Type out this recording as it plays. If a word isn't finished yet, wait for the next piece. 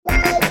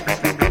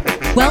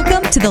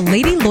to the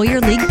Lady Lawyer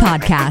League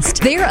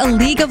podcast. They're a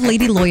league of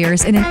lady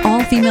lawyers in an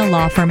all-female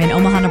law firm in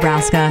Omaha,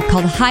 Nebraska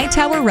called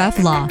Hightower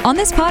Ref Law. On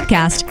this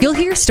podcast, you'll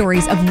hear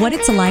stories of what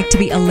it's like to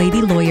be a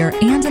lady lawyer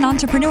and an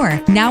entrepreneur.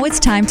 Now it's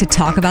time to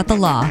talk about the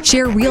law,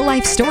 share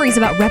real-life stories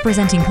about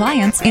representing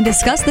clients, and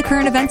discuss the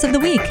current events of the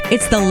week.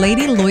 It's the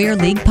Lady Lawyer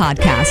League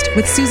podcast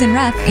with Susan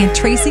Reff and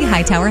Tracy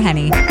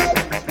Hightower-Henny.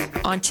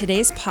 On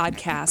today's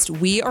podcast,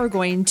 we are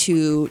going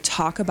to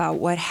talk about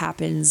what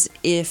happens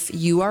if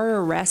you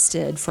are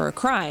arrested for a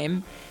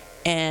crime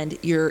and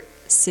you're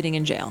sitting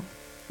in jail.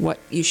 What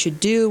you should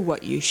do,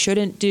 what you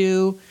shouldn't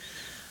do,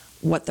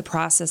 what the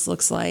process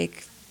looks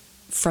like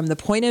from the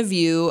point of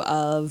view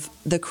of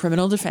the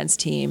criminal defense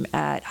team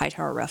at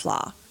Hightower Ref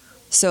Law.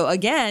 So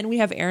again, we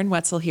have Erin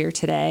Wetzel here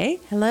today.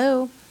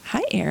 Hello.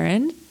 Hi,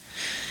 Erin.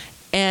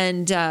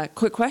 And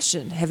quick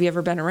question. Have you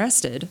ever been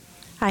arrested?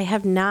 I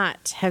have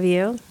not. Have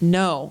you?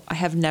 No, I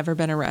have never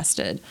been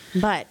arrested.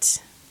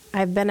 But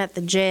I've been at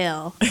the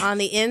jail on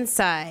the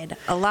inside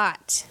a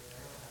lot.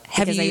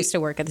 Because I used to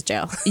work at the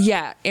jail.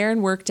 Yeah,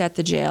 Erin worked at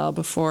the jail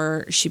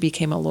before she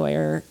became a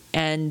lawyer,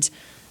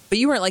 but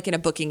you weren't like in a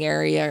booking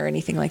area or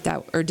anything like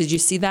that, or did you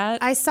see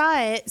that? I saw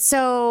it.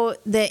 So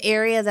the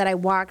area that I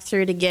walked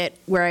through to get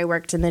where I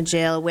worked in the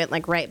jail went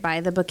like right by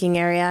the booking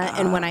area.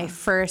 And when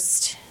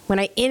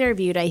I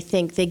interviewed, I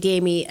think they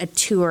gave me a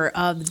tour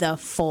of the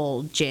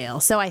full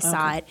jail. So I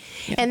saw it.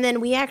 Yeah. And then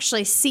we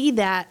actually see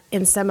that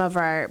in some of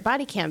our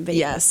body cam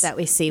videos that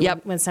we see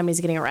when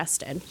somebody's getting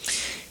arrested.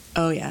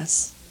 Oh,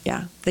 yes.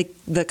 Yeah.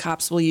 The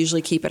cops will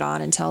usually keep it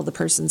on until the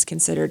person's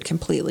considered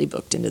completely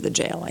booked into the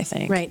jail, I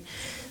think. Right.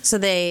 So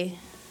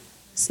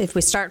if we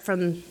start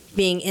from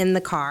being in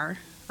the car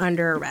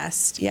under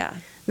arrest,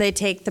 they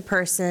take the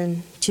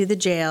person to the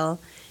jail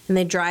and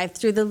they drive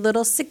through the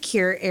little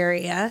secure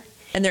area.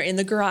 And they're in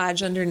the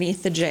garage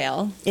underneath the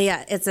jail.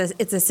 Yeah, it's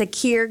a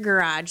secure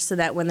garage so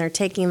that when they're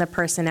taking the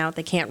person out,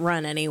 they can't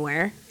run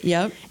anywhere.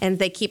 Yep. And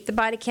they keep the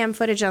body cam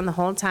footage on the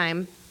whole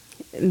time.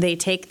 They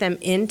take them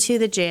into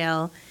the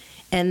jail,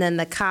 and then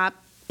the cop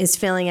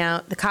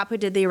who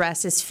did the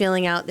arrest is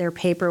filling out their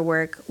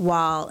paperwork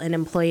while an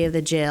employee of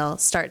the jail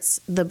starts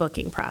the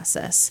booking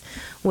process,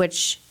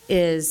 which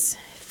is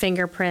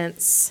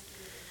fingerprints,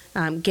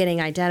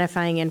 getting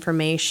identifying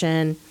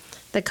information.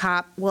 The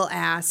cop will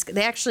ask,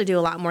 they actually do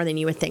a lot more than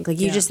you would think. Like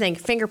you just think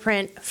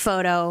fingerprint,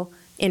 photo,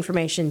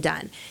 information,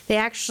 done. They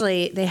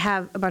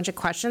have a bunch of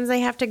questions they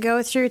have to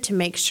go through to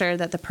make sure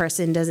that the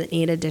person doesn't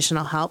need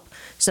additional help.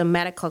 So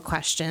medical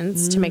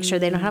questions to make sure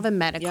they don't have a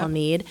medical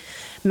need,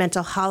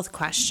 mental health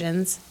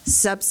questions,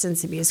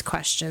 substance abuse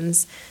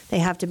questions. They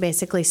have to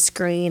basically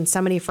screen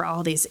somebody for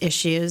all these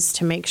issues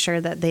to make sure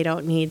that they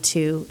don't need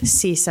to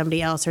see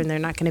somebody else or they're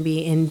not going to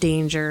be in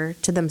danger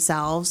to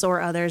themselves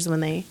or others when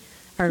they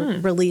are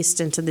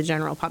released into the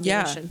general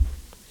population. Yeah.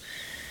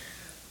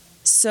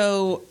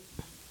 So,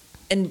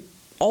 and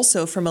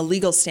also from a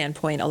legal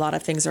standpoint, a lot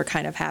of things are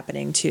kind of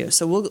happening too.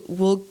 So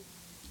we'll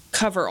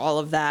cover all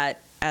of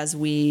that as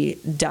we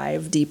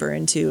dive deeper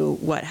into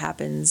what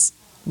happens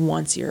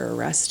once you're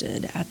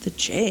arrested at the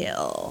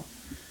jail.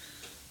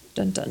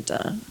 Dun dun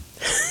dun.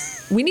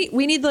 We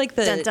need like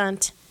the dun dun.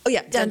 Oh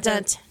yeah, dun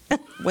dun.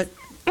 What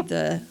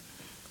the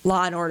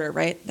Law and Order,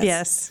 right?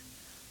 Yes.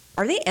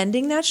 Are they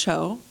ending that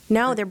show?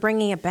 No, they're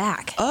bringing it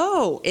back.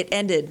 Oh, it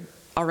ended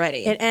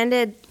already. It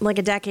ended like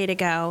a decade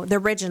ago. The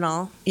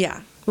original.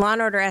 Yeah. Law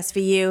and Order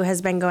SVU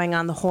has been going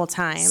on the whole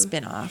time.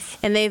 Spin-off.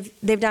 And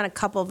they've done a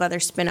couple of other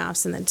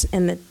spin-offs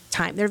in the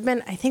time.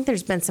 I think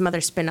there's been some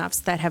other spin-offs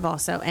that have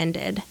also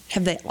ended.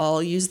 Have they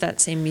all used that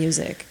same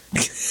music?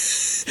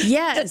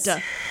 Yes.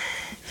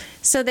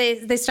 So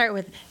they start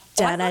with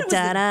da da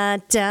da da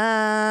da.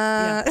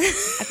 Yeah.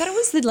 I thought it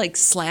was the like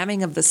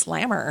slamming of the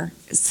slammer.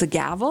 It's the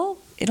gavel.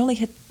 It only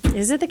hit.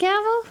 Is it the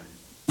gavel?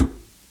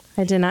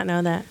 I did not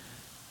know that.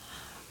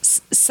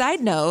 Side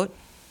note,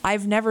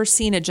 I've never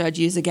seen a judge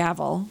use a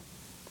gavel.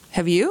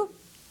 Have you?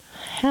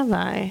 Have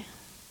I?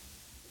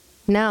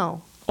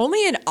 No.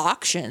 Only in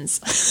auctions.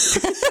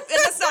 And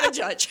that's not a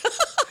judge.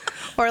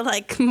 Or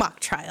like mock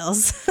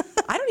trials.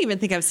 I don't even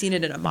think I've seen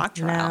it in a mock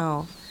trial.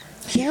 No.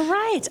 You're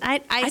right.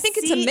 I think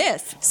it's a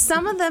myth.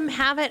 Some of them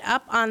have it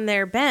up on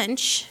their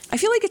bench. I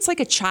feel like it's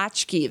like a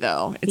tchotchke,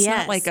 though. It's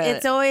not like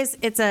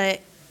a...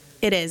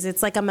 It is.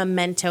 It's like a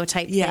memento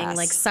type thing.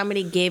 Like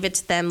somebody gave it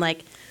to them,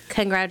 like,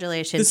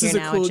 congratulations, this is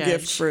you're a now cool a judge.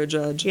 gift for a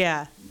judge.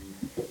 Yeah.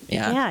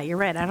 Yeah, you're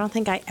right. I don't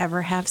think I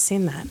ever have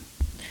seen that.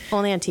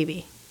 Only on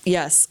TV.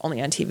 Yes,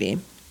 only on TV.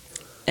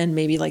 And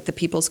maybe like the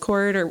People's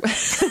Court or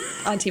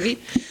on TV.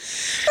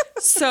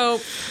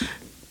 So,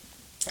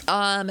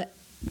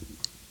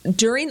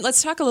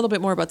 let's talk a little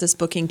bit more about this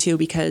booking too,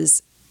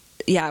 because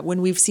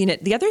when we've seen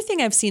it, the other thing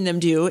I've seen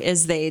them do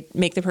is they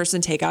make the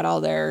person take out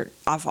all their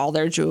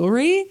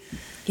jewelry.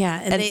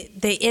 Yeah, and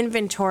they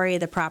inventory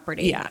the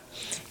property. Yeah,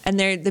 and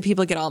the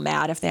people get all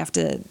mad if they have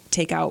to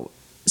take out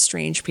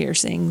strange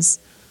piercings.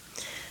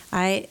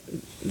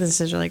 This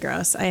is really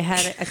gross. I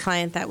had a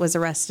client that was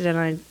arrested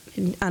on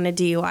a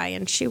DUI,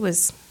 and she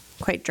was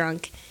quite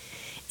drunk.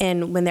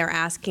 And when they're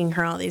asking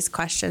her all these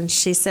questions,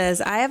 she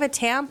says, I have a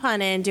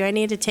tampon in. Do I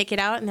need to take it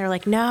out? And they're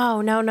like,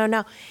 no.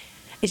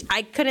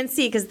 I couldn't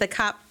see because the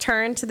cop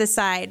turned to the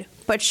side,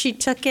 but she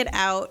took it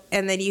out.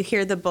 And then you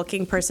hear the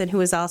booking person,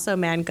 who is also a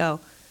man, go,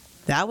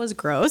 that was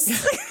gross.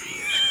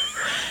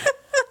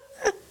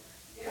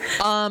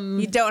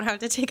 You don't have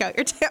to take out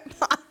your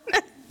tampon.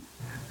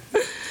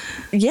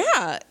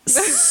 Yeah.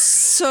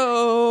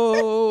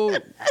 So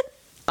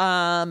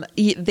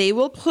they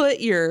will put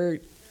your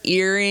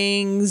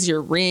earrings,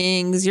 your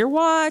rings, your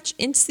watch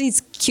into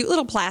these cute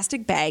little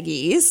plastic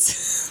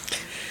baggies.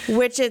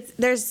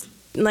 There's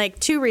like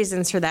two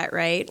reasons for that,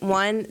 right?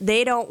 One,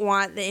 they don't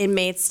want the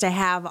inmates to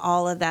have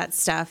all of that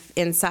stuff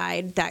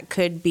inside that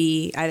could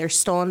be either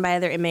stolen by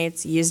other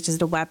inmates, used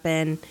as a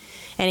weapon,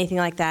 anything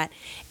like that.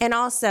 And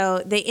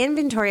also, they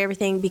inventory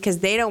everything because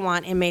they don't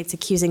want inmates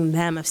accusing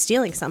them of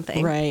stealing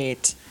something.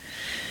 Right.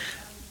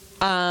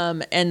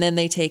 And then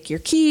they take your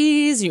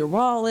keys, your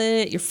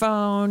wallet, your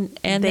phone,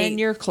 and then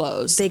your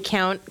clothes. They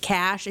count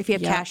cash. If you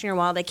have cash in your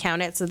wallet, they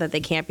count it so that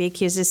they can't be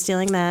accused of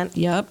stealing that.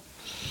 Yep.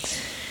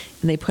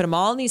 And they put them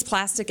all in these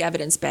plastic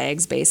evidence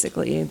bags,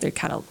 basically. They're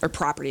kind of, or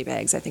property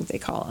bags, I think they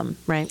call them.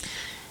 Right.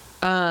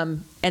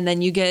 And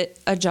then you get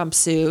a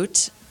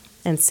jumpsuit.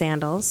 And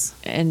sandals.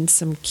 And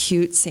some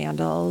cute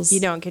sandals. You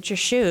don't get your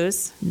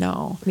shoes.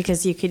 No.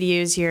 Because you could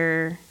use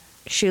your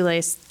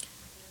shoelace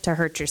to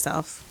hurt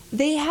yourself.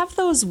 They have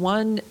those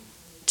one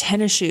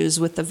tennis shoes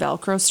with the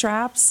Velcro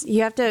straps.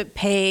 You have to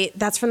pay.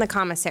 That's from the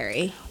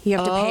commissary. You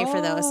have to pay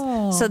for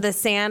those. So the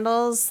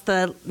sandals,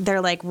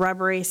 they're like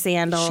rubbery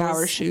sandals.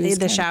 Shower shoes.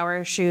 The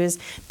shower shoes.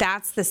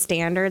 That's the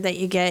standard that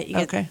you get.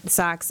 You get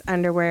socks,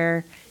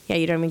 underwear. Yeah,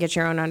 you don't even get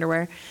your own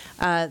underwear.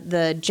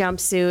 The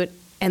jumpsuit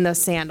and those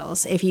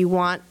sandals. If you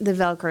want the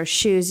Velcro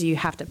shoes, you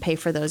have to pay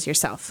for those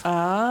yourself.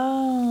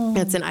 Oh.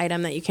 It's an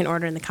item that you can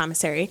order in the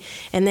commissary.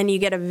 And then you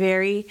get a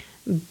very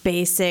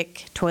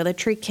basic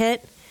toiletry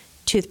kit.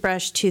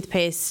 Toothbrush,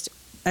 toothpaste,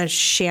 a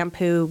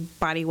shampoo,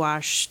 body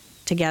wash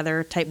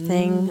together type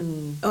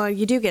thing. Oh,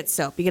 you do get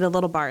soap. You get a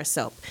little bar of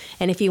soap.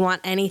 And if you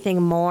want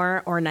anything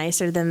more or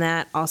nicer than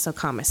that, also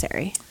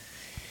commissary.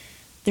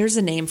 There's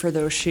a name for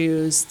those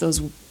shoes, those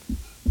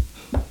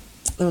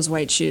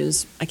white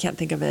shoes. I can't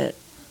think of it.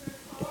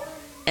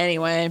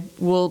 Anyway,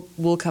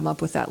 we'll come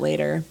up with that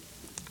later.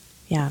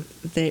 Yeah.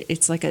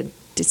 It's like a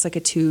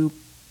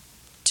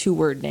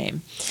two-word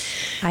name.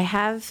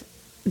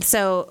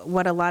 So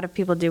what a lot of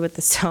people do with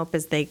the soap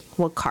is they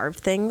will carve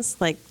things.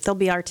 Like, they'll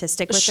be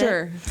artistic with it.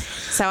 Sure.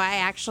 So I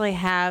actually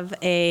have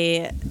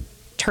a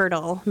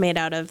turtle made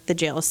out of the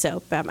jail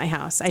soap at my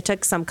house. I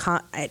took some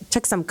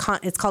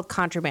it's called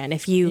contraband.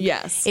 If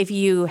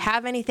you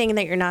have anything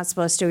that you're not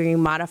supposed to, or you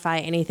modify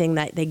anything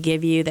that they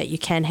give you that you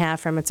can have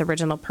from its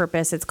original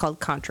purpose, it's called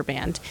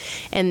contraband.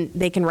 And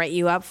they can write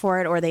you up for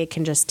it, or they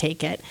can just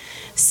take it.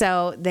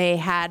 So they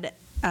had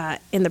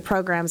in the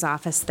programs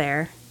office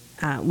there,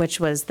 which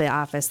was the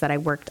office that I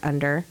worked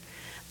under,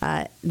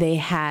 they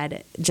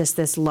had just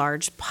this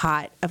large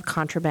pot of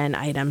contraband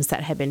items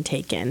that had been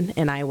taken,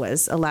 and I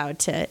was allowed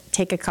to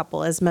take a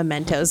couple as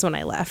mementos when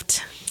I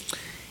left.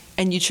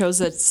 And you chose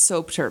a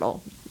soap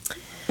turtle.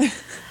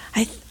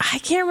 I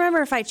can't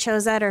remember if I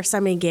chose that or if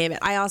somebody gave it.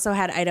 I also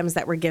had items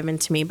that were given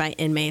to me by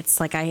inmates.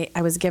 Like I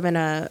was given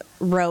a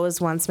rose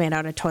once made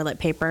out of toilet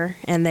paper,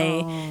 and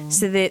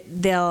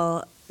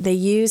they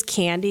use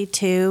candy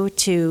too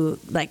to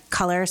like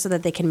color so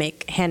that they can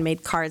make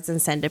handmade cards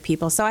and send to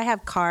people. So I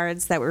have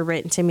cards that were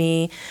written to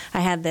me. I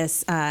had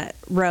this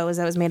rose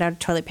that was made out of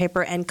toilet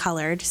paper and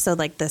colored. So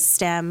like the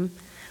stem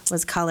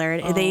was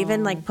colored. They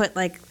even like put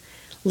like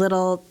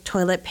little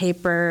toilet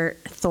paper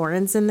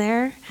thorns in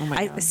there. Oh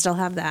my God. I still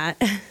have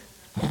that.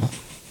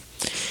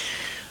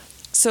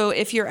 So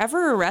if you're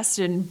ever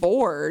arrested and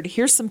bored,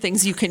 here's some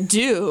things you can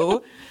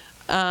do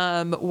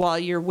while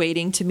you're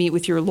waiting to meet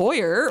with your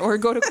lawyer or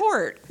go to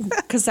court,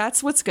 because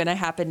that's what's going to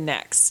happen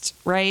next,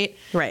 right?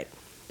 Right.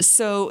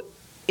 So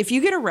if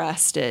you get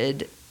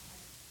arrested,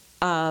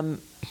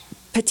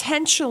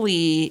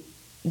 potentially,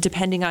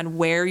 depending on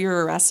where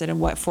you're arrested and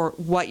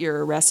what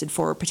you're arrested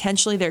for,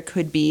 potentially there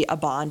could be a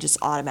bond just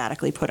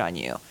automatically put on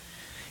you.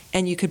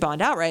 And you could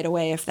bond out right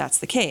away if that's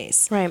the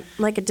case. Right.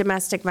 Like a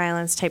domestic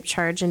violence type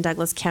charge in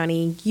Douglas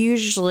County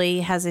usually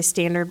has a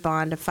standard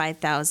bond of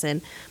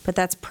 $5,000, but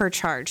that's per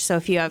charge. So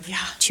if you have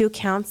 2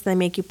 counts, they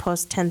make you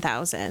post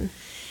 $10,000.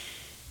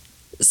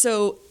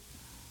 So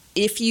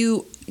if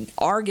you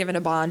are given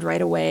a bond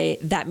right away,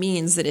 that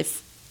means that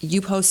if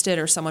you post it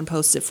or someone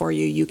posts it for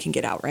you, you can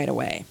get out right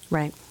away.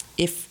 Right.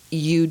 If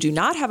you do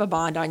not have a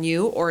bond on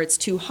you or it's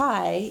too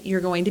high, you're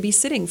going to be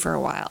sitting for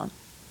a while.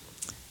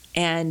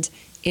 And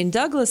in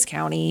Douglas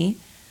County,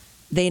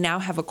 they now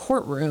have a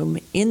courtroom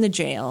in the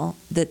jail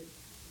that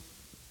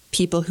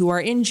people who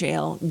are in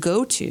jail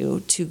go to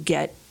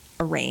get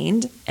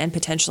arraigned and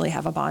potentially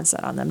have a bond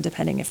set on them,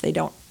 depending if they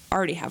don't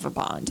already have a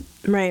bond.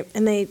 Right.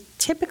 And they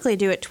typically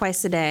do it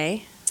twice a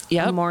day,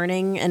 a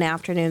morning and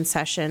afternoon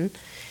session.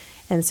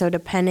 And so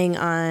depending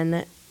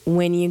on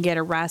when you get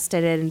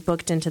arrested and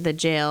booked into the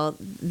jail,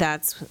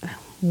 that's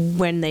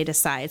when they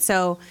decide.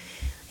 So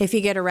if you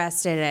get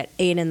arrested at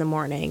 8 in the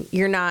morning,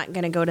 you're not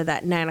going to go to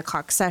that 9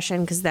 o'clock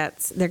session because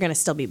they're going to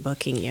still be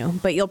booking you.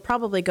 But you'll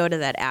probably go to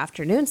that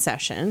afternoon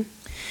session.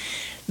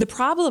 The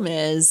problem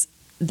is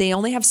they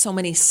only have so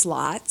many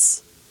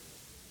slots.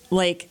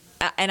 Like,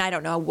 and I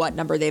don't know what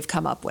number they've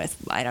come up with.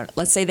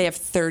 Let's say they have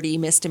 30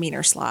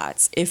 misdemeanor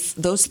slots. If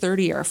those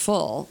 30 are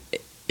full,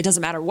 it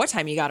doesn't matter what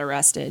time you got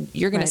arrested.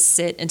 You're going to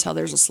sit until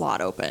there's a slot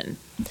open.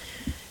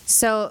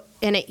 So,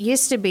 and it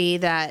used to be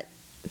that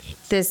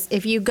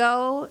if you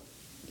go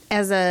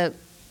as a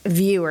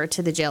viewer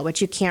to the jail,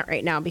 which you can't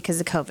right now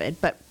because of COVID,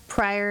 but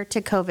prior to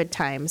COVID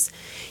times,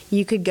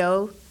 you could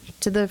go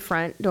to the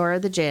front door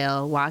of the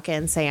jail, walk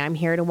in, say, I'm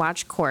here to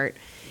watch court.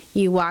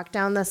 You walk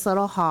down this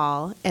little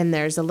hall, and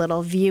there's a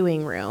little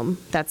viewing room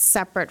that's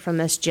separate from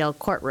this jail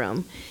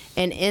courtroom.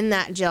 And in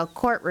that jail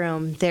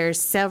courtroom, there's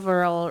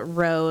several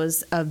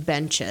rows of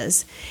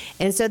benches.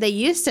 And so they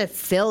used to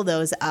fill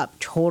those up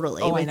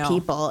totally with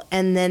people.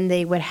 And then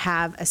they would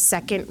have a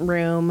second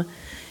room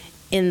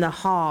in the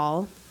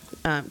hall,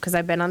 because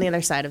I've been on the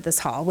other side of this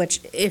hall,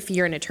 which if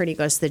you're an attorney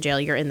goes to the jail,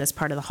 you're in this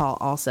part of the hall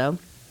also.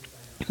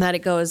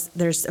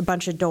 There's a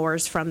bunch of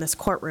doors from this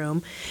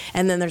courtroom,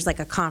 and then there's like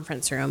a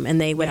conference room,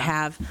 and they would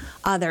have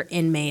other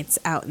inmates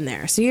out in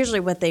there. So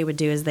usually what they would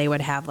do is they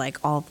would have like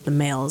all the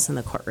males in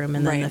the courtroom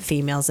and then the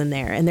females in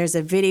there. And there's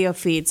a video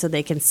feed so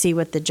they can see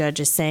what the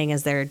judge is saying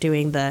as they're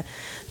doing the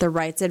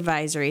rights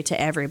advisory to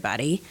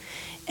everybody.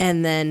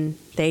 And then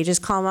they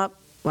just call them up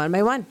one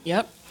by one.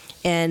 Yep.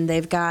 And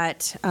they've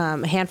got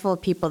a handful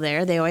of people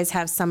there. They always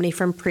have somebody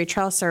from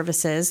pretrial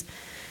services.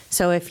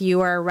 So if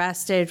you are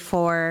arrested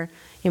for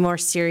a more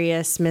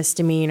serious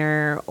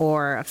misdemeanor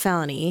or a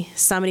felony,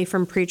 somebody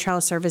from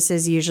pretrial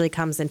services usually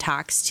comes and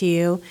talks to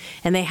you,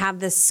 and they have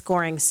this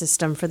scoring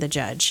system for the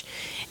judge.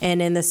 And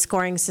in the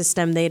scoring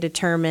system, they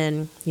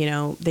determine,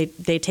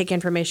 they take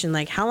information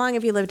like, how long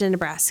have you lived in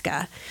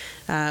Nebraska?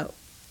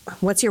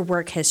 What's your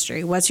work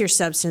history? What's your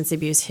substance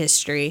abuse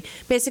history?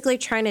 Basically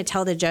trying to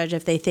tell the judge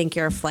if they think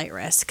you're a flight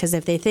risk. Because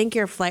if they think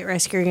you're a flight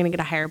risk, you're going to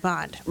get a higher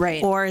bond.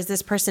 Right. Or is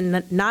this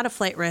person not a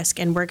flight risk,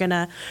 and we're going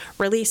to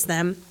release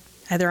them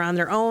either on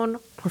their own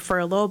or for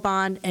a low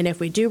bond? And if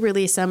we do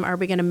release them, are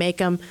we going to make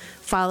them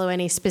follow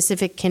any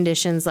specific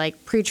conditions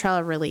like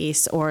pretrial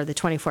release or the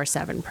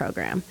 24/7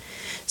 program?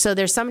 So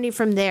there's somebody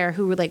from there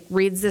who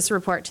reads this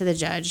report to the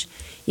judge.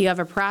 You have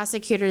a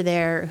prosecutor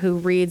there who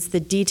reads the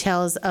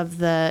details of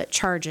the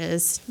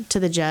charges to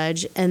the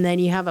judge, and then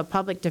you have a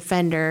public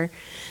defender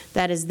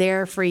that is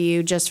there for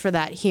you just for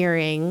that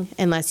hearing,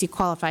 unless you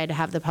qualify to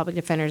have the public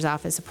defender's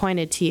office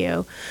appointed to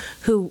you,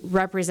 who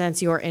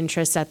represents your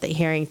interests at the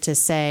hearing to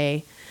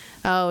say,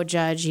 oh,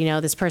 judge,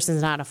 this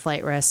person's not a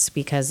flight risk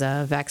because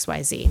of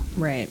XYZ.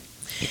 Right.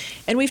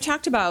 And we've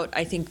talked about,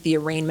 I think, the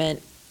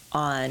arraignment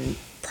on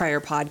prior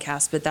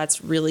podcasts, but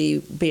that's really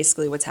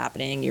basically what's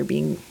happening.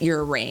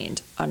 You're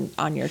arraigned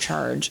on your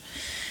charge.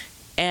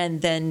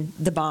 And then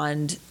the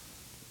bond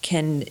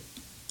can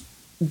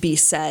be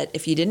set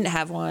if you didn't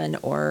have one,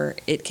 or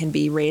it can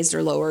be raised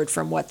or lowered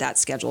from what that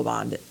schedule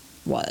bond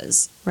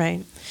was.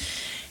 Right.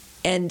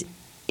 And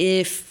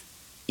if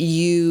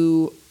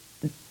you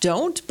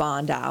don't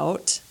bond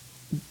out,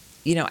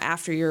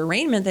 after your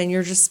arraignment, then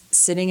you're just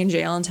sitting in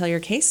jail until your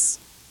case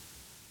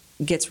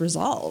gets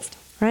resolved.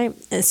 Right.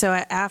 And so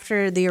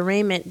after the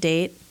arraignment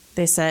date,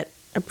 they set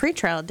a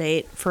pretrial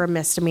date for a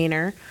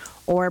misdemeanor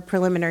or a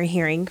preliminary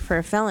hearing for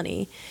a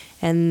felony.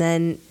 And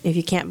then if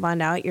you can't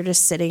bond out, you're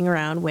just sitting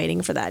around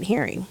waiting for that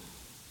hearing.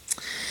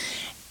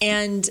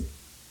 And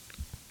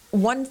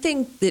one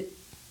thing that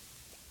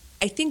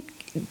I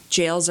think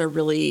jails are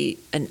really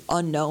an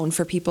unknown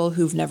for people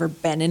who've never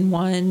been in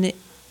one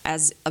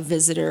as a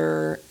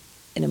visitor,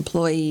 an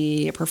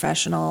employee, a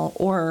professional,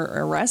 or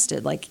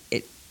arrested.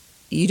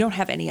 You don't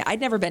have any. I'd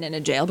never been in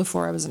a jail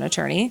before I was an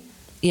attorney,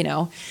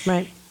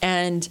 Right.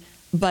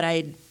 But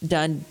I'd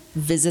done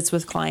visits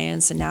with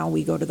clients, and now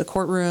we go to the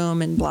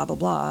courtroom and blah, blah,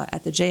 blah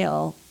at the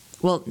jail.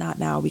 Well, not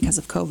now because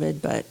of COVID,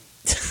 but.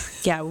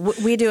 Yeah,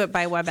 we do it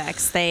by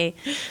WebEx.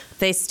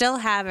 They still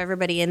have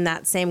everybody in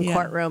that same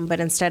courtroom, but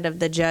instead of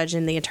the judge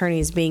and the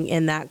attorneys being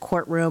in that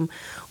courtroom,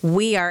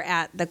 we are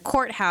at the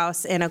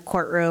courthouse in a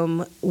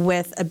courtroom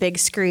with a big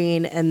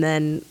screen, and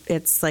then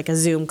it's like a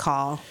Zoom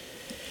call.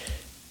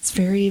 It's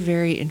very,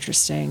 very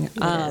interesting.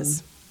 It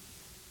is.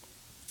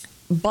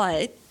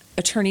 But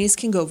attorneys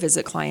can go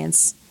visit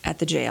clients at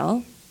the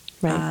jail.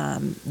 Right.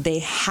 They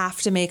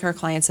have to make our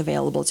clients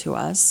available to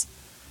us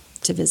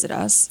to visit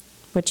us.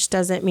 Which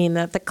doesn't mean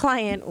that the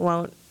client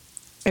won't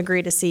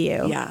agree to see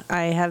you. Yeah.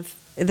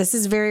 This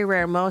is very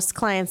rare. Most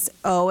clients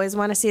always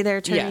want to see their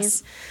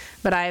attorneys. Yes.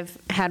 But I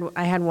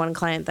had one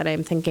client that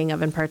I'm thinking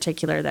of in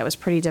particular that was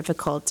pretty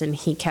difficult, and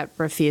he kept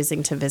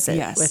refusing to visit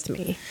with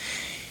me.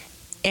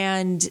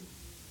 And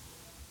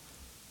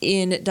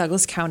in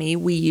Douglas County,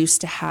 we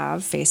used to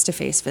have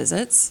face-to-face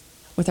visits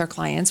with our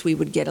clients. We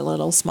would get a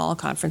little small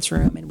conference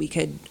room, and we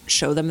could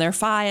show them their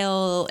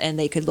file, and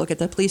they could look at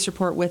the police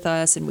report with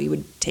us, and we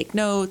would take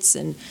notes,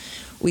 and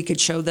we could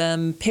show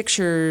them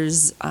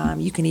pictures.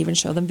 You can even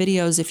show them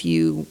videos if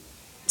you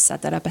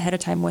set that up ahead of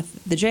time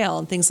with the jail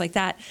and things like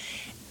that.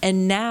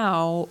 And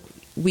now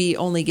we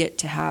only get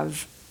to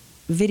have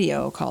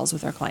video calls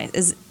with our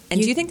clients. Do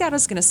you think that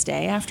is going to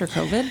stay after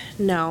COVID?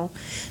 No.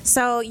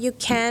 So you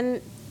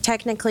can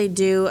technically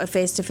do a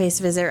face-to-face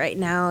visit right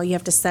now. You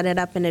have to set it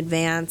up in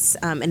advance,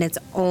 and it's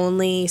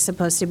only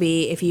supposed to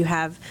be if you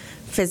have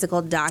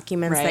physical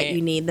documents that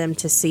you need them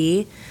to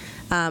see.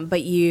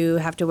 But you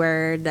have to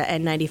wear the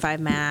N95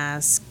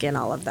 mask and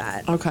all of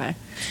that. Okay.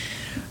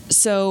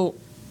 So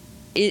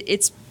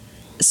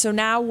so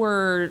now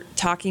we're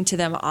talking to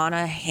them on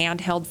a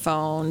handheld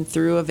phone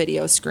through a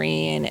video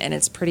screen, and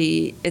it's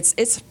pretty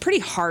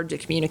hard to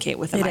communicate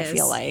with them, I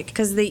feel like.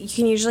 Because you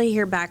can usually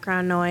hear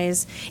background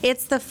noise.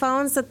 It's the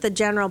phones that the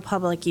general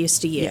public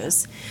used to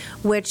use,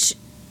 which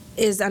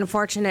is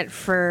unfortunate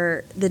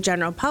for the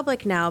general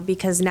public now,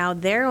 because now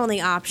their only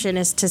option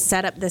is to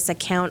set up this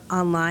account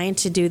online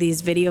to do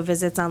these video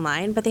visits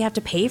online, but they have to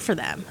pay for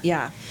them.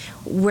 Yeah.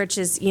 Which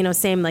is,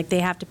 same, like they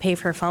have to pay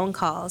for phone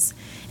calls.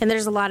 And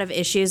there's a lot of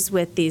issues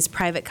with these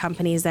private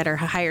companies that are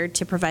hired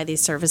to provide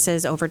these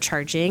services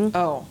overcharging.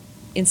 Oh,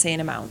 insane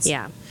amounts.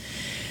 Yeah.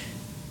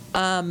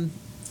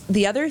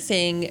 The other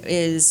thing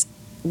is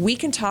we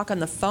can talk on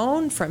the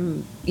phone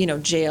from,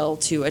 jail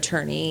to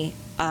attorney.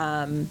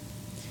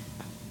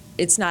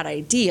 It's not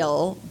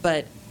ideal,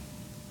 but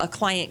a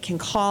client can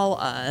call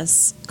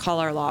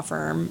our law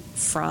firm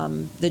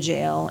from the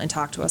jail and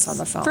talk to us on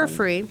the phone. For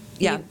free.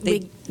 Yeah.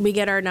 We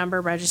get our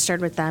number registered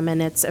with them,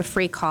 and it's a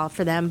free call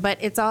for them, but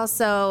it's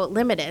also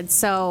limited.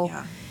 So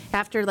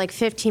after like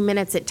 15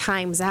 minutes, it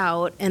times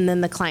out, and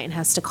then the client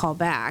has to call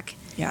back.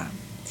 Yeah.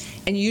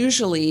 And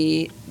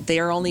usually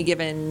they're only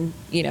given,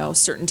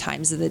 certain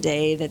times of the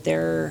day that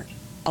they're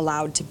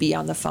allowed to be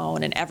on the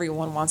phone, and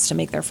everyone wants to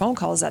make their phone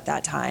calls at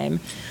that time.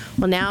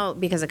 Well, now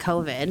because of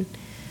COVID.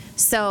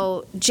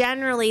 So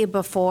generally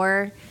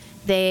before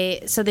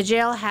so the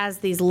jail has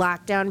these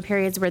lockdown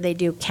periods where they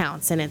do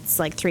counts, and it's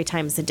like 3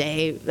 times a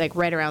day, like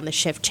right around the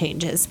shift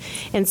changes.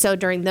 And so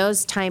during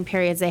those time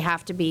periods, they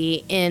have to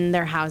be in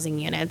their housing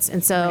units.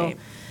 And so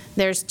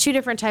there's 2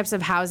 different types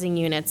of housing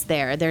units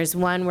there. There's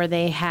one where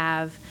they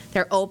have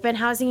their open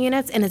housing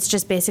units, and it's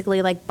just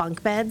basically like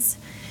bunk beds,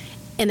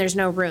 and there's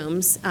no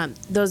rooms.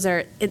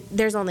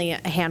 There's only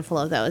a handful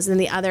of those. And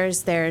the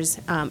others, there's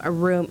a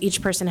room. Each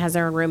person has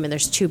their own room, and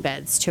there's 2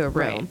 beds to a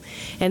room. Right.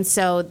 And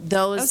so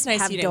those That was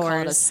nice have you doors. didn't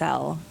call it a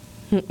cell.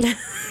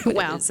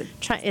 Well, it's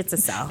a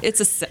cell.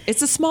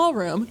 It's a small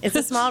room. It's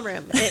a small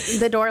room.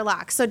 The door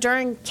locks. So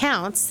during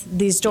counts,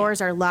 these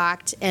doors are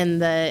locked,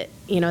 and they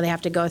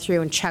have to go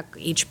through and check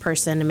each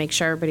person to make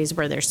sure everybody's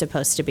where they're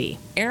supposed to be.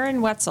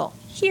 Aaron Wetzel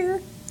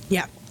here.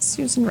 Yep.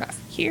 Susan Ruff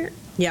here.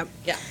 Yep.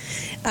 Yeah.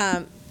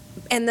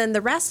 And then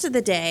the rest of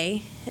the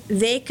day,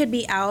 they could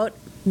be out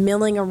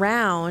milling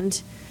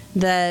around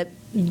the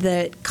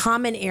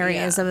common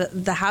areas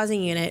of the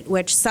housing unit,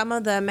 which some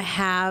of them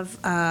have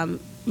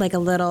like a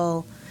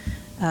little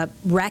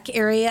rec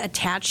area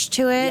attached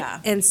to it,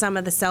 and some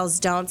of the cells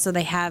don't. So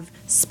they have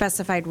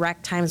specified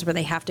rec times where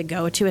they have to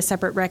go to a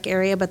separate rec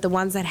area. But the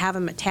ones that have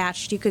them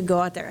attached, you could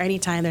go out there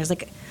anytime. There's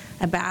like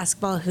a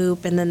basketball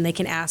hoop, and then they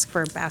can ask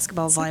for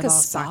basketball, volleyball,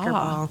 soccer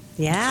ball.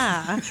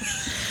 Yeah.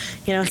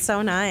 It's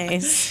so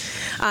nice.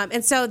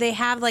 And so they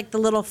have like the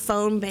little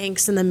phone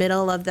banks in the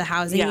middle of the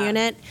housing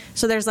unit.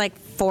 So there's like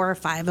 4 or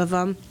 5 of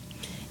them.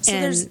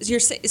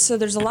 So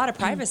there's a lot of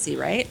privacy,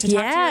 right? To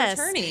talk to your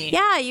attorney.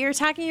 Yeah, you're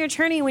talking to your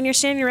attorney when you're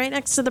standing right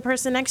next to the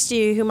person next to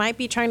you who might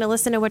be trying to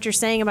listen to what you're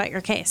saying about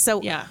your case.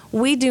 So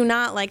we do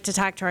not like to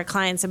talk to our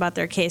clients about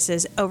their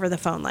cases over the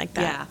phone like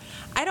that. Yeah.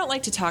 I don't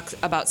like to talk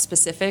about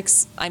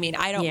specifics. I mean,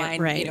 I don't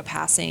mind,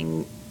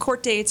 passing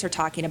court dates or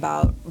talking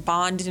about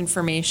bond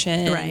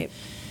information. Right.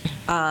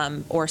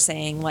 Or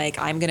saying like,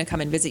 I'm going to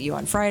come and visit you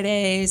on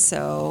Friday,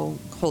 so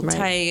hold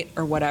tight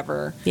or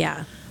whatever.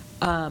 Yeah.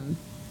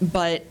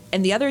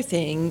 And the other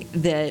thing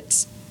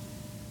that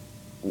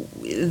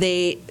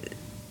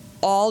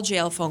all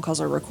jail phone calls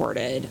are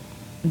recorded.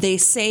 They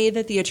say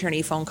that the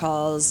attorney phone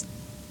calls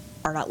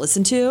are not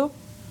listened to.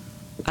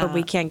 But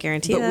we can't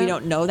guarantee that. But we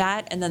don't know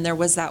that. And then there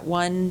was that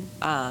one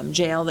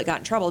jail that got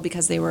in trouble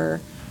because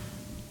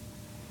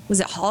was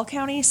it Hall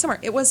County?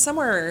 It was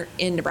somewhere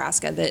in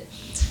Nebraska that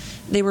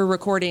they were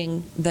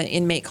recording the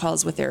inmate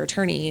calls with their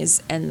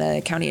attorneys, and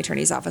the county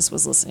attorney's office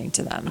was listening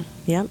to them.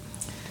 Yep.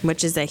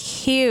 Which is a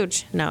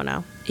huge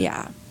no-no.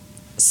 Yeah.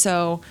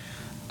 So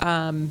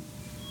the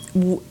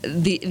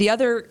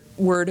other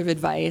word of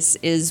advice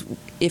is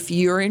if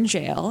you're in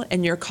jail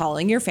and you're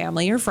calling your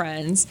family or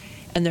friends,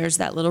 and there's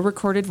that little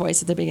recorded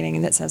voice at the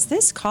beginning that says,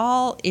 this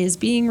call is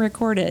being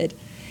recorded.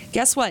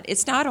 Guess what?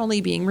 It's not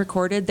only being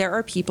recorded. There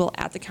are people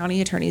at the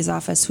county attorney's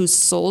office whose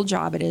sole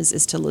job it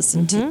is to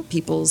listen to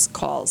people's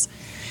calls.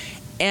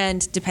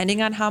 And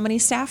depending on how many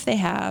staff they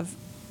have,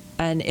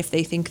 And if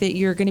they think that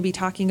you're going to be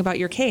talking about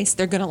your case,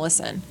 they're going to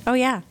listen. Oh,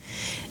 yeah.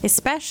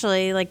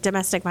 Especially like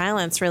domestic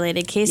violence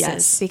related cases,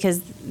 Yes.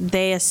 because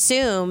they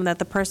assume that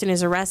the person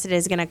who's arrested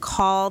is going to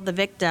call the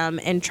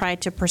victim and try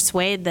to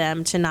persuade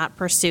them to not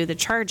pursue the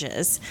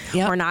charges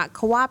Yep. or not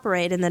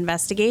cooperate in the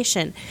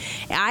investigation.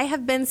 I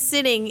have been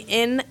sitting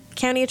in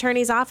county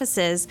attorneys'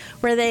 offices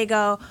where they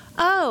go,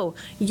 oh,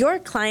 your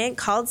client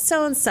called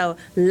so-and-so.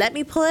 Let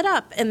me pull it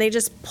up. And they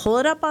just pull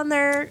it up on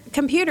their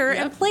computer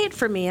and Yep. play it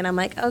for me. And I'm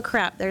like, oh,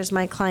 crap, there's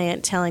my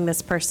client telling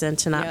this person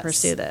to not Yes.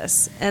 pursue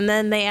this. And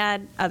then they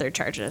add other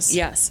charges.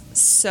 Yes.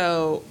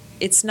 So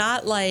it's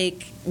not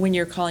like when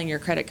you're calling your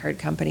credit card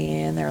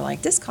company and they're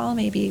like, this call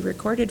may be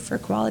recorded for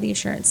quality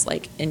assurance.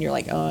 Like, and you're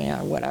like, oh,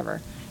 yeah,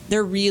 whatever.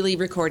 They're really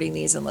recording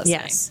these and listening.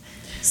 Yes.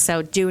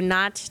 So do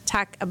not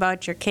talk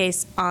about your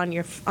case on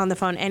the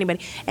phone to anybody.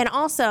 And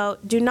also,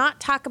 do not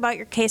talk about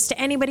your case to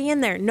anybody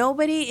in there.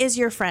 Nobody is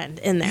your friend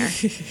in there.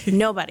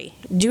 Nobody.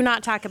 Do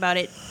not talk about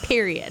it,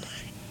 period.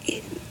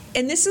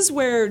 And this is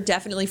where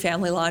definitely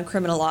family law and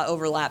criminal law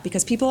overlap,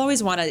 because people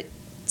always want to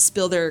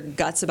spill their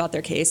guts about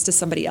their case to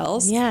somebody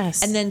else.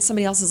 Yes. And then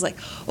somebody else is like,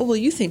 oh, well,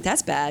 you think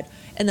that's bad.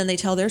 And then they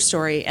tell their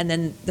story. And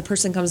then the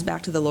person comes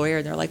back to the lawyer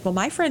and they're like, well,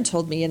 my friend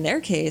told me in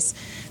their case,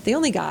 they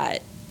only got,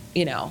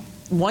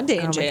 1 day Oh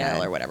in my jail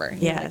God. or whatever.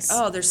 And you're Yes.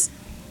 like,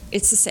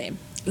 it's the same.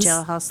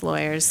 Jailhouse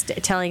lawyers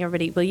telling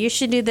everybody, well, you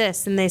should do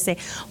this. And they say,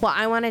 well,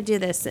 I want to do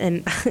this.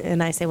 And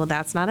I say, well,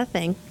 that's not a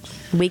thing.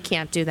 We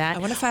can't do that. I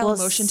want to file Well, a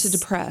motion to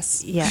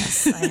depress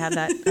Yes, I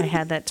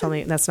had that told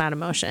me that's not a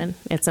motion.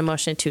 It's a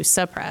motion to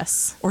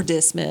suppress. or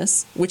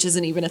dismiss, which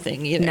isn't even a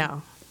thing either.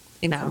 No.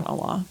 In No. criminal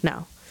law.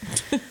 No.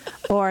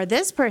 Or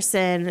this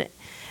person,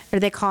 or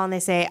they call and they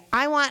say,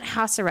 I want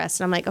house arrest.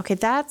 And I'm like, okay,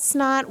 that's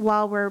not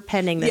while we're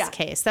pending this Yeah.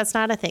 case. That's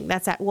not a thing.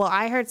 That's that. Well,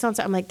 I heard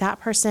so-and-so. I'm like, that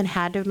person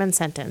had to have been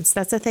sentenced.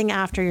 That's a thing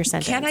after you're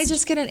sentenced. Can I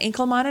just get an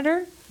ankle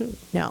monitor?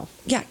 No.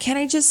 Yeah. Can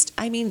I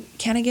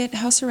get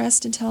house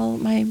arrest until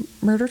my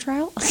murder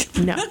trial?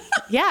 No.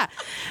 Yeah.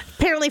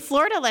 Apparently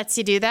Florida lets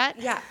you do that.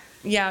 Yeah.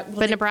 Yeah.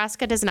 Well, But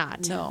Nebraska does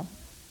not. no.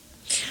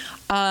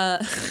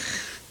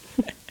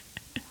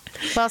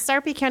 Well,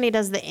 Sarpy County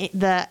does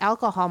the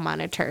alcohol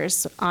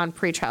monitors on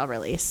pretrial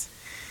release.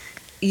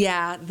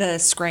 Yeah. The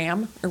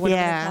scram or whatever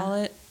Yeah. they call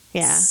it.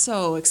 Yeah.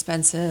 So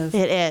expensive.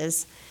 It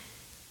is.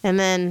 And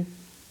then,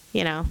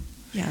 Yeah.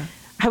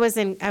 I was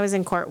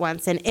in court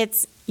once, and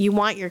you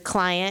want your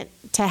client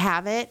to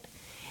have it.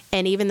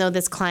 And even though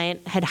this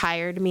client had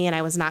hired me and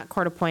I was not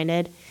court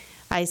appointed,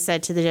 I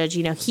said to the judge,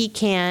 he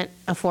can't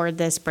afford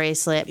this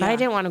bracelet. But I Yeah.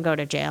 didn't want him to go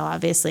to jail,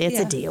 obviously. It's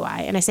a Yeah.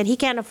 DUI. And I said, he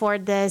can't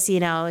afford this. He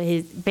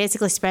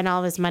basically spent all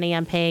of his money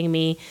on paying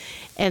me.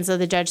 And so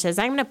the judge says,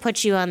 I'm going to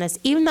put you on this,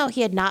 even though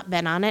he had not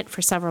been on it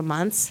for several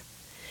months.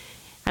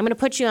 I'm going to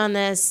put you on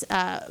this,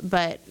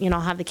 but,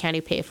 I'll have the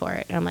county pay for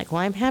it. And I'm like, well,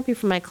 I'm happy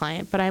for my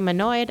client, but I'm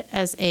annoyed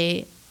as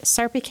a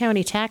Sarpy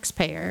County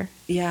taxpayer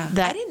Yeah.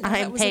 that I didn't know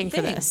that I'm was a paying for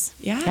thing. this.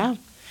 Yeah.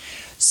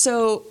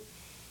 So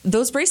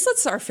those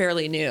bracelets are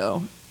fairly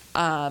new.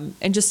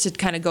 And just to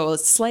kind of go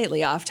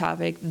slightly off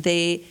topic,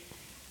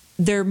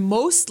 they're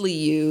mostly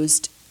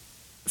used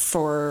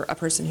for a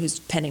person who's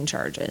pending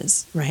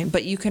charges. Right.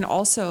 But you can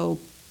also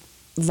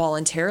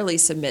voluntarily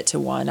submit to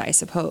one, I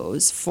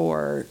suppose,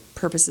 for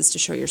purposes to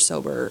show you're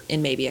sober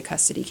in maybe a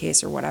custody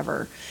case or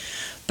whatever.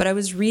 But I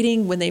was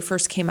reading when they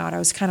first came out, I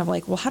was kind of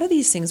like, well, how do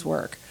these things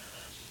work?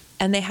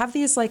 And they have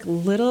these like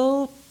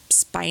little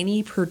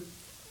spiny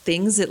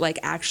things that like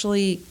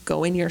actually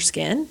go in your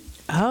skin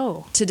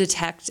Oh. to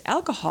detect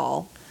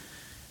alcohol,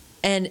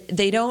 and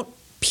they don't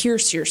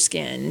pierce your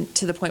skin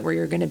to the point where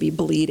you're going to be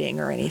bleeding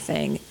or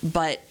anything,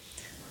 but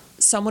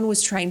someone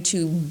was trying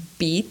to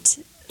beat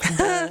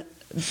the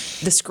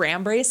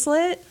scram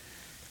bracelet,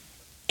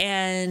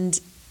 and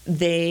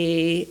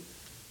they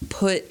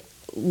put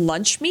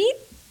lunch meat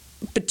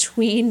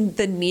between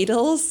the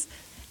needles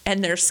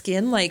and their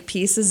skin, like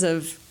pieces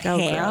of Oh,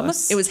 ham.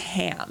 gross. It was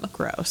ham.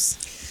 Gross.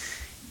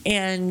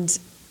 And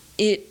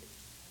it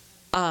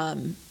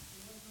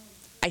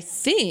I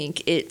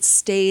think it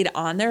stayed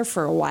on there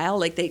for a while.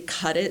 Like they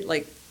cut it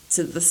like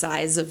to the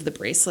size of the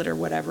bracelet or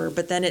whatever,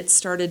 but then it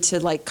started to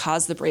like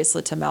cause the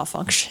bracelet to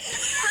malfunction.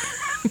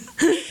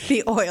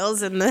 The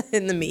oils in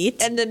the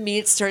meat. And the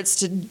meat starts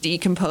to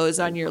decompose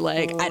on your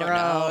leg. I don't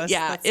know. Gross.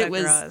 Yeah, That's so it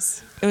was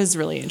gross. it was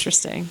really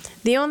interesting.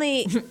 The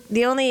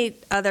only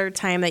other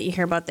time that you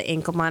hear about the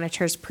ankle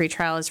monitors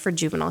pretrial is for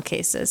juvenile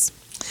cases.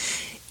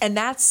 And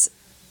that's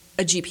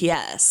a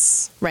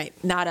GPS, Right.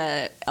 not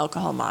a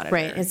alcohol monitor.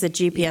 Right. It's a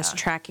GPS Yeah.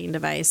 tracking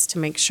device to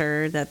make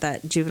sure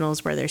that juvenile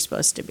is where they're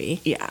supposed to be.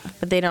 Yeah.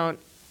 But they don't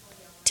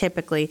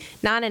typically,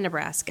 not in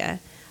Nebraska.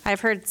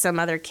 I've heard some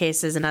other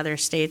cases in other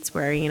states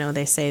where,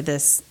 they say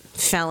this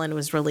felon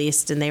was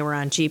released and they were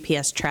on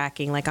GPS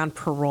tracking, like on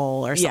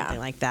parole or Yeah. something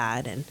like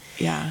that.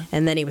 Yeah.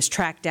 And then he was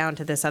tracked down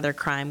to this other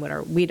crime.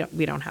 We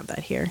don't have that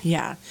here.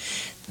 Yeah.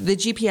 The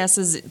GPS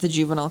is the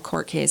juvenile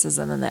court cases,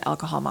 and then the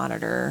alcohol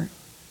monitor.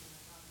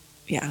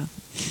 Yeah.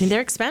 I mean,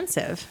 they're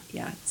expensive.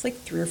 Yeah. It's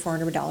like $300 or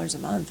 $400 a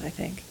month, I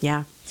think.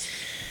 Yeah.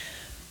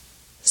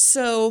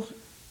 So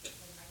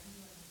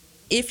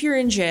if you're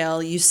in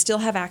jail, you still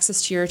have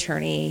access to your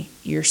attorney.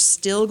 You're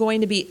still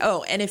going to be,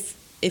 and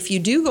if you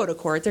do go to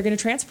court, they're going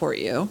to transport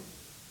you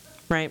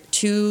Right.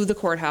 to the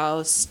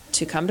courthouse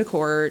to come to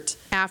court.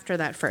 After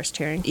that first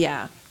hearing.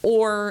 Yeah.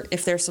 Or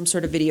if there's some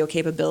sort of video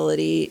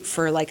capability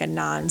for like a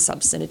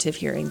non-substantive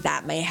hearing,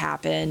 that may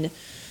happen.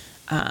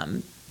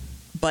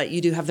 But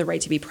you do have the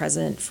right to be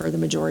present for the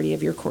majority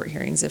of your court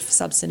hearings if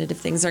substantive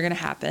things are going to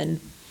happen.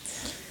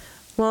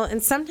 Well,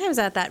 and sometimes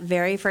at that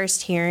very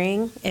first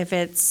hearing, if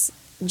it's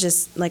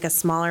just like a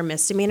smaller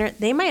misdemeanor,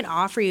 they might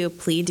offer you a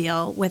plea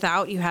deal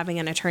without you having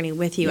an attorney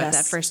with you at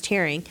that first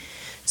hearing.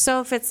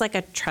 So if it's like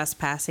a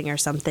trespassing or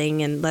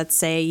something, and let's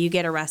say you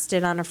get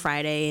arrested on a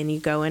Friday and you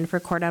go in for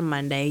court on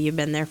Monday, you've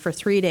been there for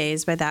 3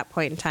 days by that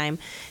point in time,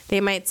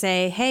 they might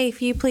say, hey, if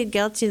you plead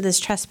guilty to this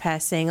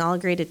trespassing, I'll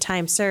agree to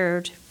time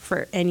served,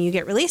 and you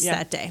get released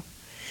that day.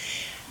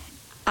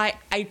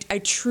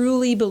 I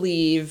truly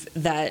believe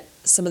that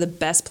some of the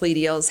best plea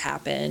deals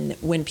happen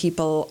when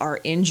people are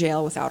in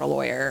jail without a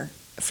lawyer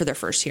for their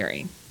first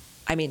hearing.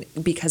 I mean,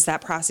 because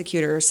that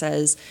prosecutor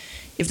says,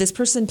 if this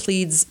person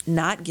pleads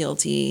not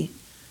guilty,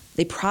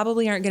 they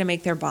probably aren't going to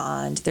make their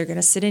bond. They're going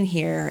to sit in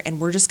here, and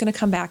we're just going to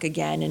come back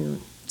again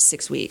in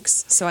 6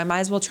 weeks. So I might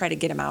as well try to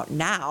get them out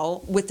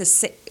now with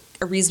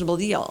a reasonable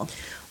deal.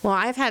 Well,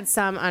 I've had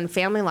some on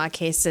family law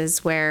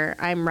cases where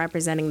I'm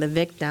representing the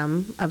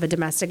victim of a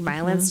domestic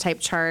violence type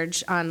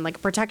charge on like a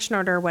protection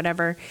order or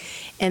whatever,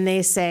 and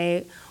they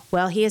say,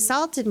 well, he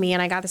assaulted me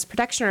and I got this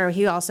protection order.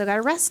 He also got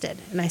arrested.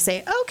 And I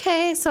say,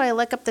 okay. So I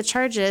look up the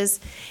charges,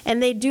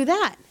 and they do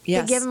that.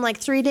 Yes. They give him like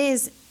 3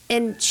 days,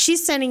 and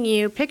she's sending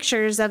you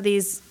pictures of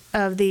these.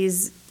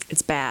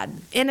 It's bad.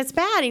 And it's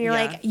bad. And you're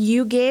Yeah. like,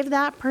 you gave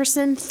that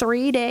person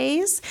 3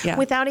 days Yeah.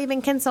 without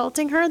even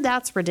consulting her?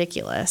 That's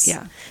ridiculous.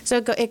 Yeah. So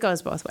it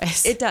goes both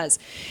ways. It does.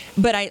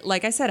 But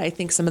like I said, I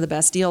think some of the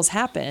best deals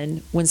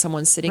happen when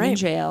someone's sitting in Right.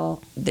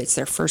 jail. It's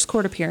their first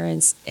court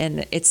appearance,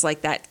 and it's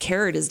like that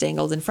carrot is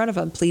dangled in front of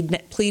them.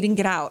 Plead and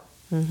get out.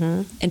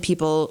 Mm-hmm. And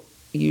people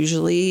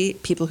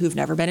who've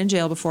never been in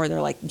jail before,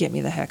 they're like, get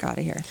me the heck out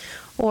of here.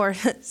 Or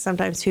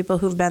sometimes people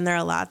who've been there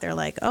a lot, they're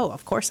like, oh,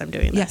 of course I'm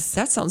doing this. Yes,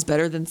 that sounds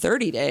better than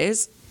 30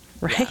 days.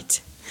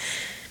 Right.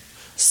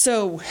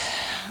 So,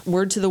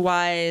 word to the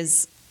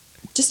wise,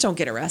 just don't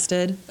get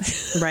arrested.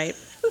 Right.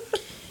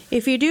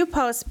 If you do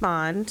post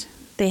bond,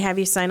 they have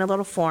you sign a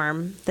little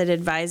form that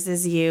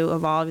advises you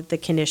of all of the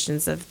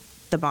conditions of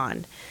the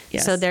bond.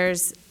 Yes. So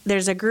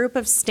there's a group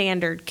of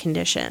standard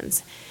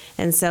conditions.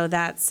 And so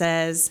that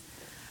says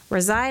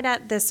reside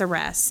at this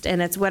arrest,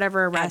 and it's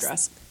whatever arrest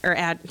Address. or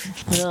I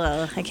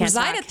can't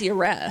Reside talk. at the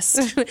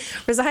arrest.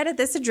 Reside at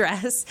this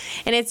address,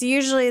 and it's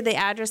usually the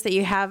address that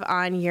you have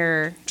on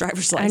your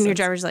Driver's On your license.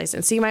 driver's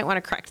license. So you might want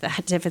to correct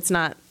that if it's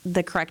not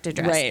the correct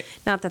address. Right.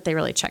 Not that they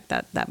really check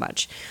that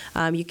much.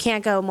 You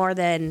can't go more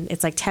than,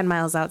 it's like 10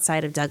 miles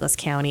outside of Douglas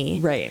County.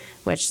 Right.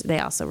 Which they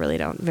also really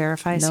don't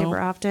verify No. super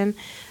often.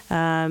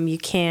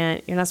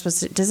 You're not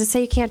supposed to, does it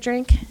say you can't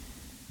drink?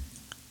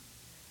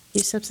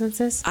 Use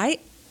substances?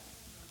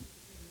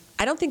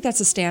 I don't think that's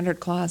a standard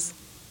clause.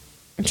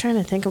 I'm trying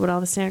to think of what all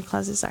the standard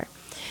clauses are.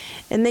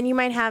 And then you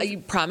might have, You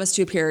promise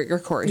to appear at your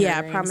court yeah,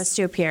 hearings. promise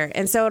to appear.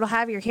 And so it'll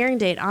have your hearing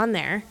date on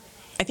there.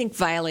 I think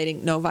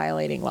no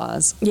violating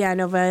laws. Yeah,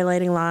 no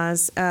violating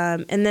laws.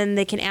 And then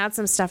they can add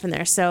some stuff in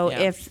there. So Yeah.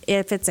 if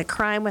it's a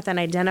crime with an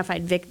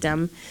identified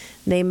victim,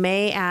 they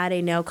may add a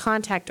no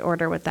contact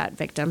order with that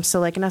victim. So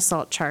like an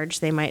assault charge,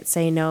 they might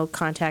say no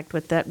contact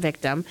with that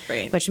victim.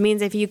 Right. Which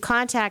means if you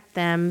contact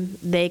them,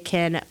 they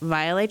can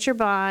violate your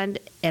bond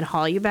and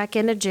haul you back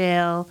into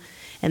jail.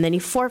 And then you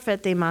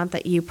forfeit the amount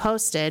that you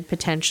posted,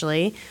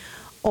 potentially.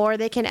 Or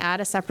they can add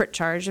a separate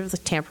charge of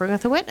tampering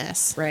with a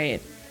witness.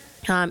 Right.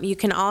 You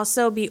can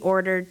also be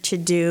ordered to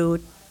do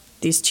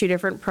these two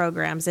different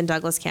programs in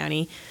Douglas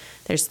County.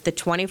 There's the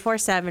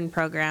 24/7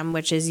 program,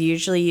 which is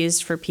usually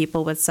used for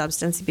people with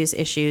substance abuse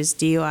issues,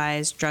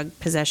 DUIs, drug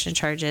possession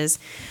charges,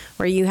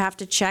 where you have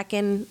to check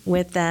in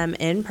with them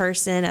in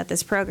person at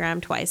this program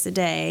twice a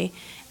day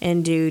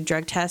and do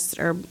drug tests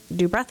or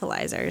do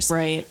breathalyzers.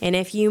 Right. And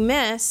if you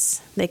miss,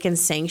 they can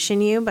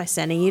sanction you by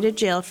sending you to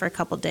jail for a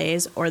couple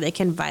days, or they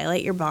can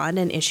violate your bond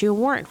and issue a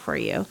warrant for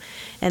you.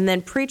 And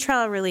then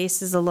pretrial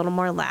release is a little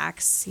more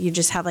lax. You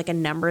just have like a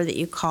number that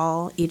you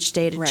call each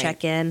day to Right.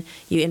 check in.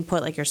 You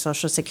input like your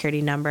social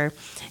security number.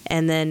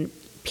 And then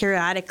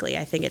periodically,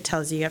 I think it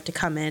tells you have to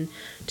come in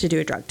to do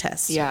a drug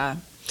test. Yeah.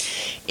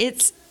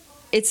 It's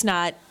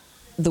not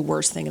the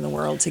worst thing in the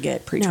world to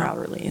get pretrial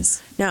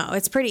release. No,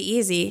 it's pretty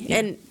easy. Yeah.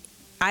 And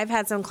I've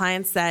had some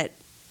clients that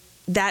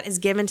is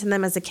given to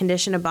them as a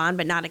condition of bond,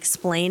 but not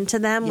explained to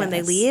them when they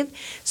Yes. leave,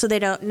 so they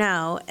don't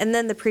know. And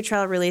then the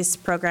pretrial release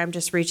program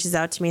just reaches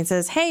out to me and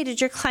says, hey,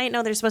 did your client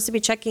know they're supposed to be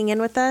checking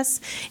in with us?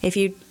 If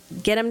you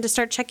get them to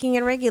start checking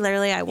in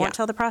regularly, I won't Yeah.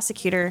 tell the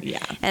prosecutor. Yeah.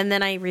 And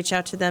then I reach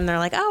out to them. They're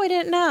like, oh, I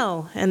didn't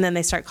know. And then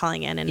they start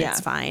calling in, and Yeah.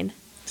 it's fine.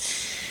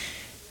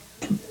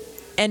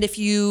 And if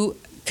you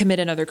commit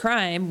another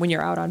crime when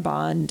you're out on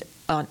bond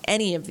on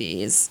any of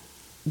these,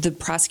 the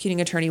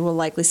prosecuting attorney will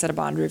likely set a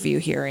bond review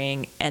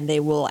hearing, and they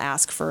will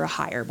ask for a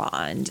higher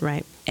bond.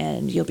 Right.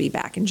 And you'll be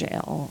back in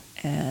jail,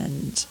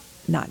 and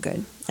not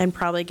good. And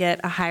probably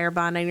get a higher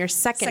bond on your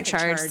second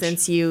charge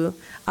since you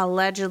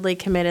allegedly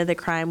committed the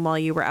crime while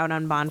you were out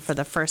on bond for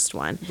the first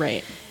one.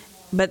 Right.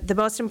 But the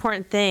most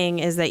important thing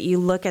is that you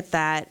look at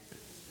that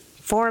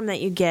form that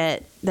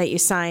you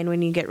sign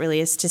when you get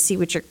released to see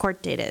what your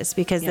court date is.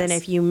 Because then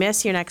if you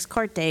miss your next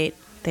court date,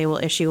 they will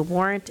issue a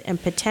warrant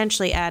and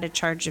potentially add a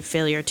charge of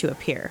failure to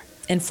appear.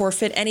 And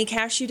forfeit any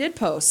cash you did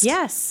post.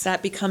 Yes.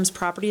 That becomes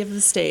property of the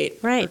state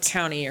or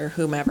county or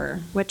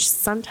whomever. Which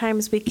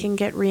sometimes we can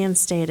get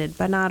reinstated,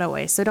 but not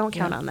always. So don't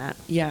count on that.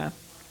 Yeah.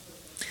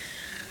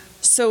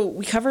 So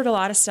we covered a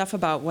lot of stuff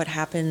about what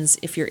happens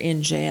if you're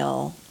in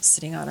jail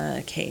sitting on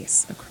a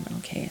case, a criminal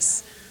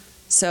case.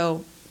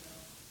 So,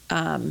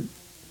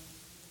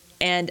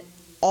 and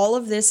all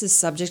of this is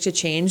subject to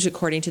change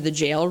according to the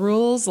jail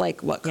rules,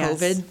 like what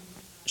COVID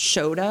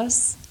showed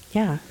us.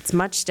 Yeah, it's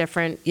much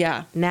different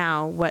Yeah.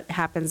 now what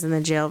happens in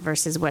the jail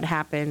versus what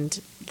happened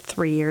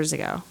 3 years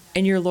ago.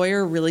 And your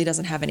lawyer really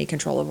doesn't have any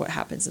control of what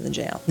happens in the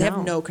jail. They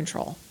have no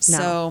control. No.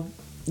 So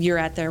you're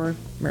at their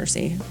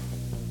mercy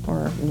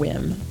or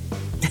whim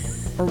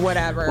or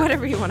whatever.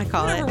 Whatever you want to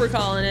call Whatever it. we're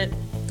calling it.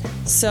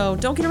 So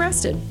don't get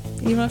arrested.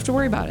 You don't have to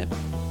worry about it.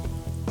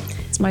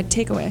 It's my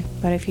takeaway.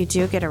 But if you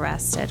do get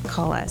arrested,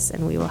 call us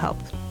and we will help.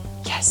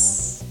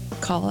 Yes.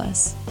 Call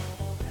us.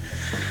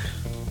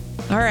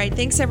 All right.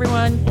 Thanks,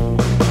 everyone.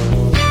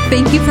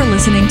 Thank you for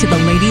listening to the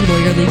Lady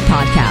Lawyer League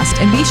podcast,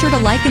 and be sure to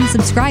like and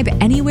subscribe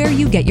anywhere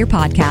you get your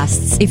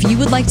podcasts. If you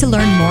would like to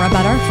learn more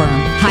about our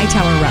firm,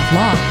 Hightower Ref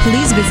Law,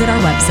 please visit our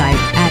website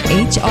at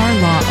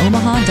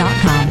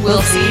hrlawomaha.com.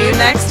 We'll see you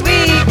next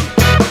week.